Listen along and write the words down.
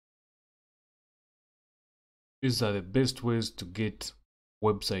These are the best ways to get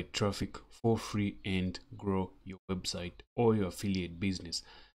website traffic for free and grow your website or your affiliate business.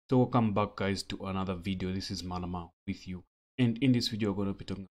 So welcome back guys to another video. This is Malama with you, and in this video we're going to be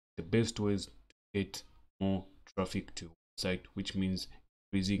talking about the best ways to get more traffic to your website, which means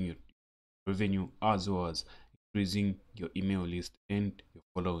increasing your revenue as well as increasing your email list and your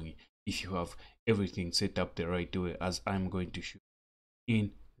following, if you have everything set up the right way, as I'm going to show in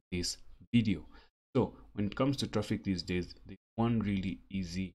this video. So when it comes to traffic these days, there's one really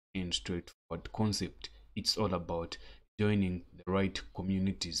easy and straightforward concept. It's all about joining the right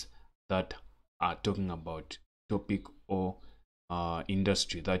communities that are talking about topic or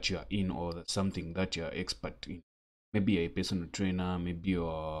industry that you are in, or something that you are expert in. Maybe you're a personal trainer, maybe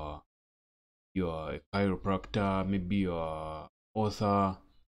you're a chiropractor, maybe you're author,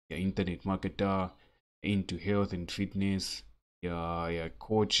 you're internet marketer, into health and fitness, you're a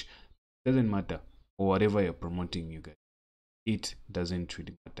coach. Doesn't matter, or whatever you're promoting, you guys, it doesn't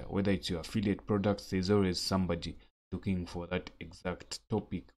really matter whether it's your affiliate products. There's always somebody looking for that exact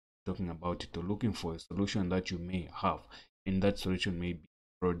topic, talking about it, or looking for a solution that you may have, and that solution may be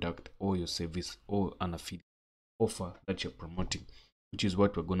product or your service or an affiliate offer that you're promoting, which is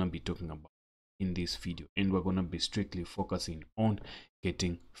what we're going to be talking about in this video. And we're going to be strictly focusing on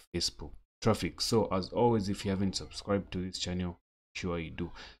getting Facebook traffic. So as always, if you haven't subscribed to this channel, sure you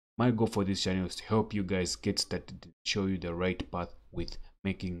do. My goal for this channel is to help you guys get started and show you the right path with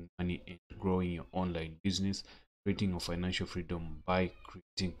making money and growing your online business, creating your financial freedom by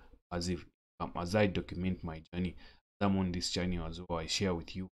creating passive income. As I document my journey, as I'm on this channel as well, I share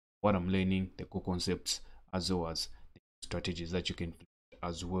with you what I'm learning, the core concepts, as well as the strategies that you can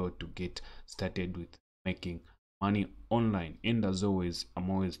as well to get started with making money online. And as always, I'm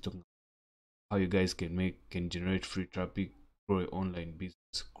always talking how you guys can generate free traffic, grow your online business,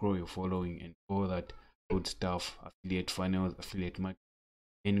 grow your following, and all that good stuff, affiliate funnels, affiliate marketing,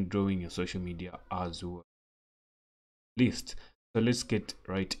 and growing your social media as well list. So let's get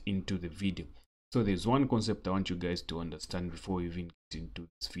right into the video. So there's one concept I want you guys to understand before we even get into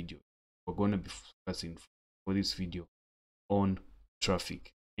this video. We're going to be focusing for this video on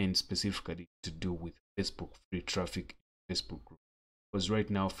traffic, and specifically to do with Facebook free traffic, Facebook group. Because right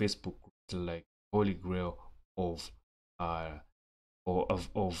now Facebook groups are like holy grail of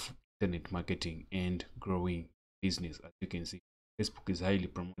of internet marketing and growing business. As you can see, Facebook is highly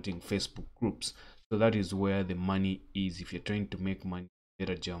promoting Facebook groups, so that is where the money is. If you're trying to make money,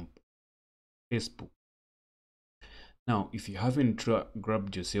 better jump Facebook. Now if you haven't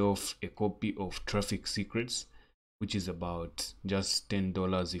grabbed yourself a copy of Traffic Secrets, which is about just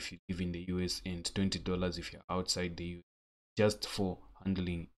 $10 if you live in the US and $20 if you're outside the US, just for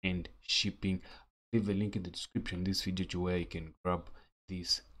handling and shipping. I'll leave a link in the description of this video to where you can grab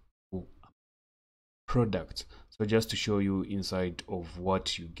this product. So just to show you inside of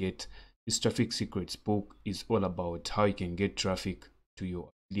what you get, this Traffic Secrets book is all about how you can get traffic to your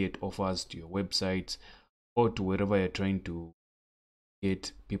affiliate offers, to your websites, or to wherever you're trying to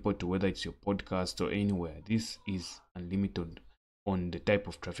get people to, whether it's your podcast or anywhere. This is unlimited on the type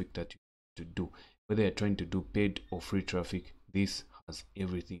of traffic that you to do, whether you're trying to do paid or free traffic. This has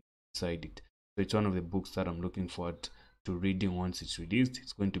everything inside it. So it's one of the books that I'm looking forward to reading once it's released.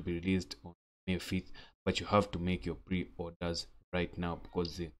 It's going to be released on May 5th, but you have to make your pre-orders right now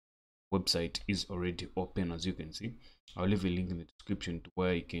because the website is already open. As you can see, I'll leave a link in the description to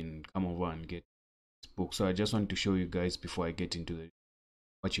where you can come over and get this book. So I just want to show you guys before I get into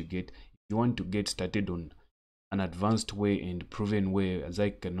what you get. If you want to get started on an advanced way and proven way, as I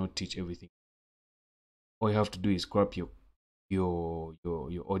cannot teach everything, all you have to do is grab your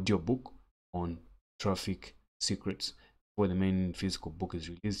audio book on Traffic Secrets. Before the main physical book is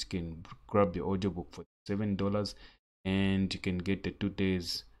released, you can grab the audio book for $7, and you can get the 2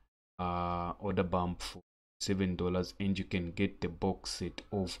 days order bump for $7, and you can get the box set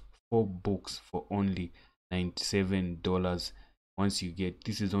of 4 books for only $97. Once you get,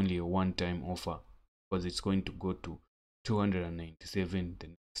 this is only a one-time offer because it's going to go to $297 the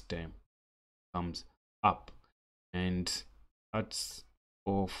next time it comes up. And that's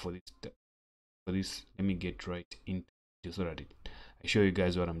all for this. Let me get right into it so that I show you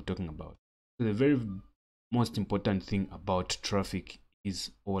guys what I'm talking about. So the very most important thing about traffic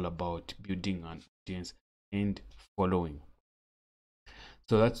is all about building an audience and following.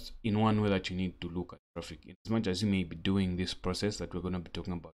 So that's in one way that you need to look at traffic. As much as you may be doing this process that we're going to be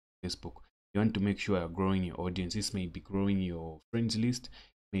talking about Facebook, you want to make sure you're growing your audience. This may be growing your friends list,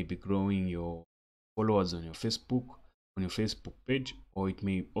 may be growing your followers on your Facebook page, or it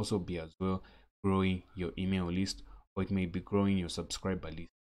may also be as well growing your email list, or it may be growing your subscriber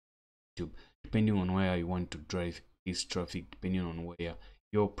list. YouTube, depending on where you want to drive this traffic, depending on where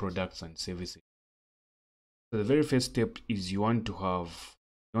your products and services. So the very first step is you want to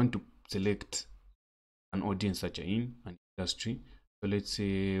select an audience that you're in, an industry. So let's say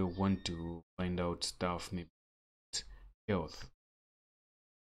you want to find out stuff, maybe health,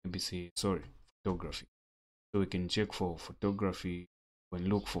 maybe say sorry, photography. So we can check for photography and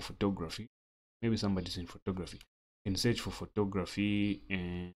look for photography. Maybe somebody's in photography. You can search for photography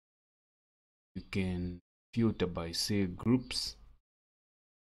and you can filter by say groups.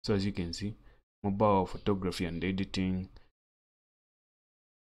 So as you can see, mobile photography and editing,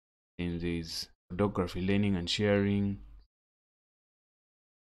 then there's photography learning and sharing,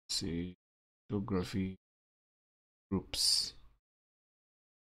 say photography groups,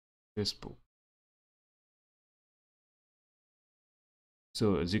 Facebook.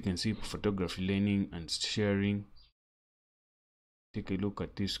 So as you can see, photography learning and sharing. Take a look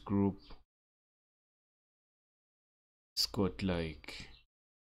at this group. It's got like,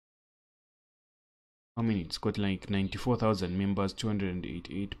 how many? It's got like 94,000 members,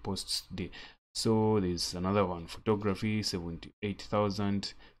 288 posts a day. So there's another one, photography,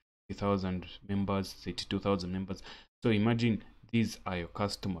 78,000, 50,000 members, 32,000 members. So imagine these are your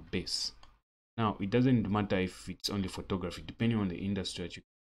customer base. Now it doesn't matter if it's only photography, depending on the industry that you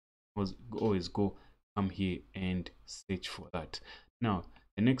always come here and search for that. Now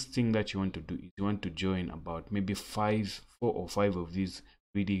the next thing that you want to do is you want to join about maybe 4 or 5 of these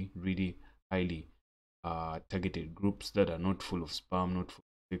really highly targeted groups that are not full of spam, not full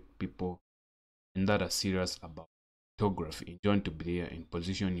of fake people, and that are serious about photography. You want to be there and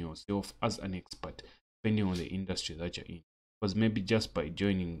position yourself as an expert depending on the industry that you're in, because maybe just by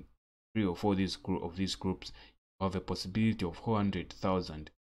joining 3 or 4 of these groups, you have a possibility of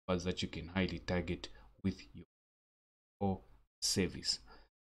 400,000 that you can highly target with your service.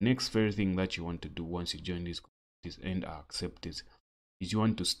 Next very thing that you want to do once you join these communities and are accepted is you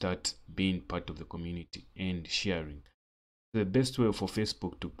want to start being part of the community and sharing. The best way for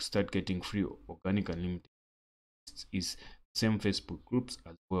Facebook to start getting free organic unlimited is same Facebook groups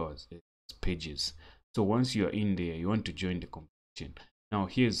as well as pages. So once you are in there, you want to join the competition. Now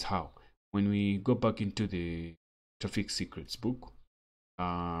here's how. When we go back into the Traffic Secrets book,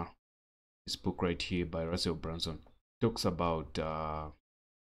 this book right here by Russell Brunson talks about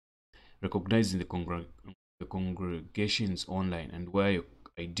recognizing the congregations online and where your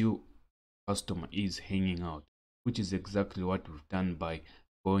ideal customer is hanging out, which is exactly what we've done by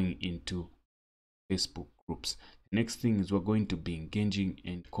going into Facebook groups. The next thing is we're going to be engaging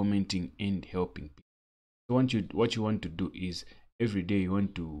and commenting and helping people. So what you want to do is every day you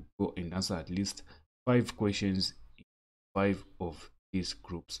want to go and answer at least 5 questions in 5 of these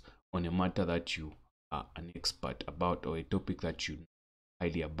groups on a matter that you are an expert about or a topic that you know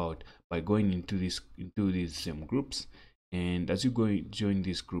highly about, by going into these groups. And as you go join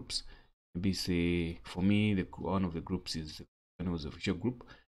these groups, maybe say for me one of the groups is the Channels Official group,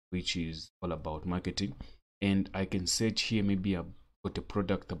 which is all about marketing, and I can search here. Maybe I've got a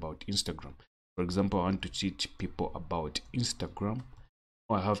product about Instagram, for example. I want to teach people about Instagram.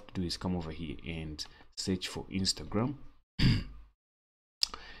 All I have to do is come over here and search for Instagram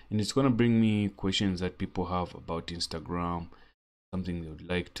and it's going to bring me questions that people have about Instagram, something they would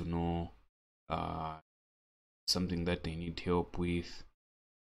like to know, something that they need help with.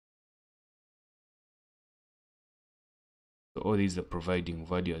 So all these are providing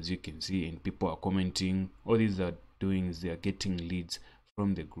value, as you can see, and people are commenting. All these are doing is they are getting leads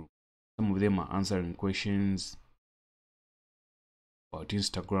from the group. Some of them are answering questions about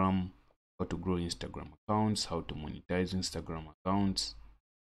Instagram, how to grow Instagram accounts, how to monetize Instagram accounts.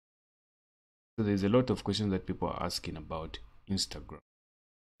 So there's a lot of questions that people are asking about Instagram.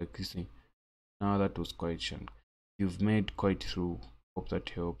 Like you see, now that was quite short. You've made quite through. Hope that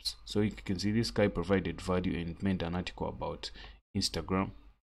helps. So you can see this guy provided value and made an article about Instagram.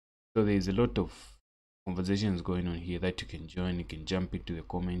 So there's a lot of conversations going on here that you can join. You can jump into the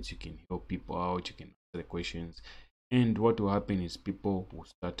comments, you can help people out, you can answer the questions, and what will happen is people will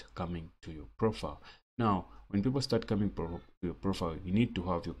start coming to your profile. Now when people start coming to your profile, you need to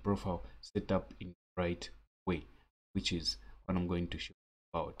have your profile set up in the right way, which is what I'm going to show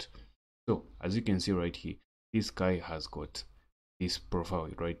you about. So as you can see right here, this guy has got this profile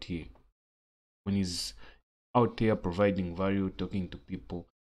right here. When he's out there providing value, talking to people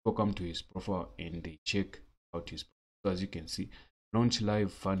come to his profile and they check out his profile. So as you can see, launch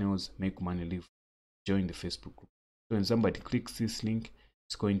live funnels, make money live, join the Facebook group. So when somebody clicks this link,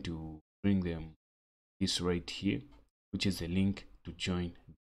 it's going to bring them this right here, which is a link to join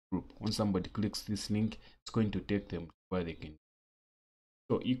the group. When somebody clicks this link, it's going to take them where they can.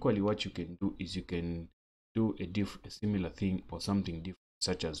 So equally, what you can do is you can do a similar thing or something different,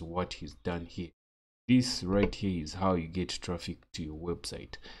 such as what he's done here. This right here is how you get traffic to your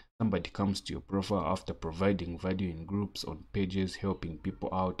website. Somebody comes to your profile after providing value in groups, on pages, helping people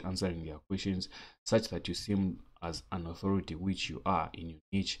out, answering their questions, such that you seem as an authority, which you are in your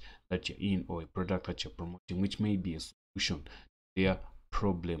niche that you're in, or a product that you're promoting, which may be a solution to their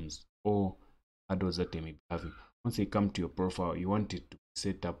problems or hurdles that they may be having. Once they come to your profile, you want it to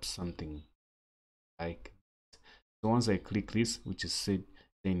set up something like this. So once I click this, which is set,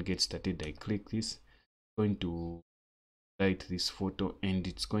 then get started, I click this, going to light this photo, and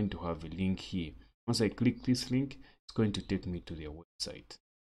it's going to have a link here. Once I click this link, it's going to take me to their website,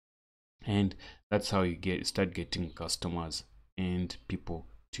 and that's how you start getting customers and people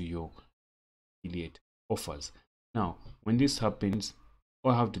to your affiliate offers. Now when this happens,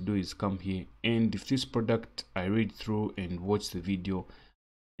 all I have to do is come here, and if this product I read through and watch the video,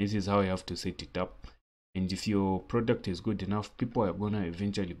 this is how you have to set it up. And if your product is good enough, people are gonna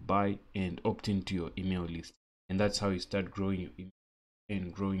eventually buy and opt into your email list, and that's how you start growing your email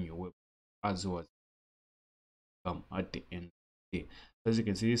and growing your web as well as at the end of the day. As you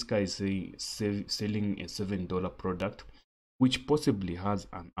can see, this guy is selling a $7 product, which possibly has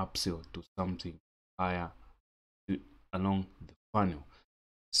an upsell to something higher along the funnel.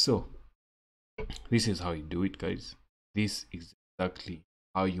 So this is how you do it, guys. This is exactly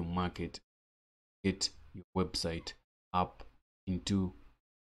how you market, get your website up into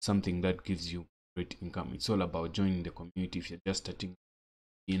something that gives you great income. It's all about joining the community. If you're just starting,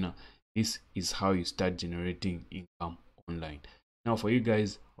 this is how you start generating income online. Now for you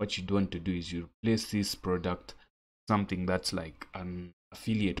guys, what you want to do is you replace this product something that's like an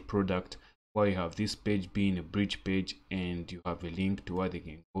affiliate product, where you have this page being a bridge page, and you have a link to where they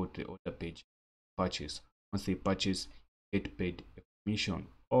can go to the other page, purchase. Once they purchase, get paid a commission,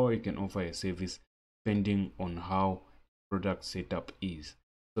 or you can offer a service depending on how product setup is.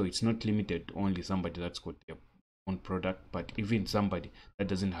 So it's not limited to only somebody that's got their own product, but even somebody that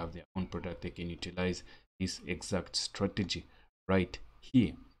doesn't have their own product, they can utilize this exact strategy right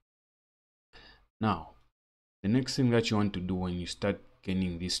here. Now the next thing that you want to do when you start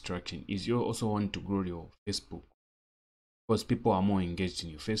gaining this traction is you also want to grow your Facebook, because people are more engaged in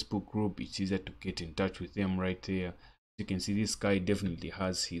your Facebook group. It's easier to get in touch with them right there. You can see this guy definitely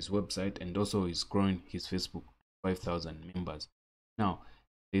has his website, and also is growing his Facebook 5,000 members. Now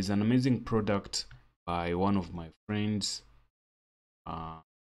there's an amazing product by one of my friends,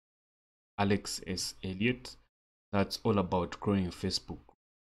 Alex S. Elliott, that's all about growing a Facebook.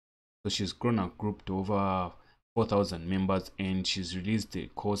 So she's grown a group to over 4,000 members, and she's released a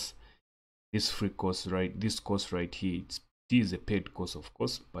course, this free course, right? This course right here, it is a paid course, of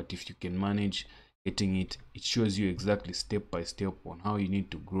course, but if you can manage getting it, it shows you exactly step by step on how you need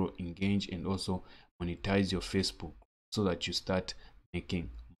to grow, engage, and also monetize your Facebook, so that you start making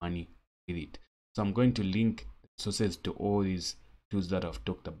money with it. So I'm going to link sources to all these tools that I've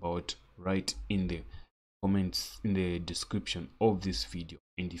talked about right in the comments, in the description of this video.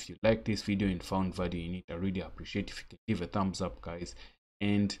 And if you like this video and found value in it, I really appreciate if you can give a thumbs up, guys,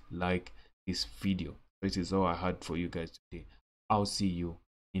 and like this video. This is all I had for you guys today. I'll see you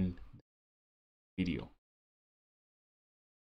in the video.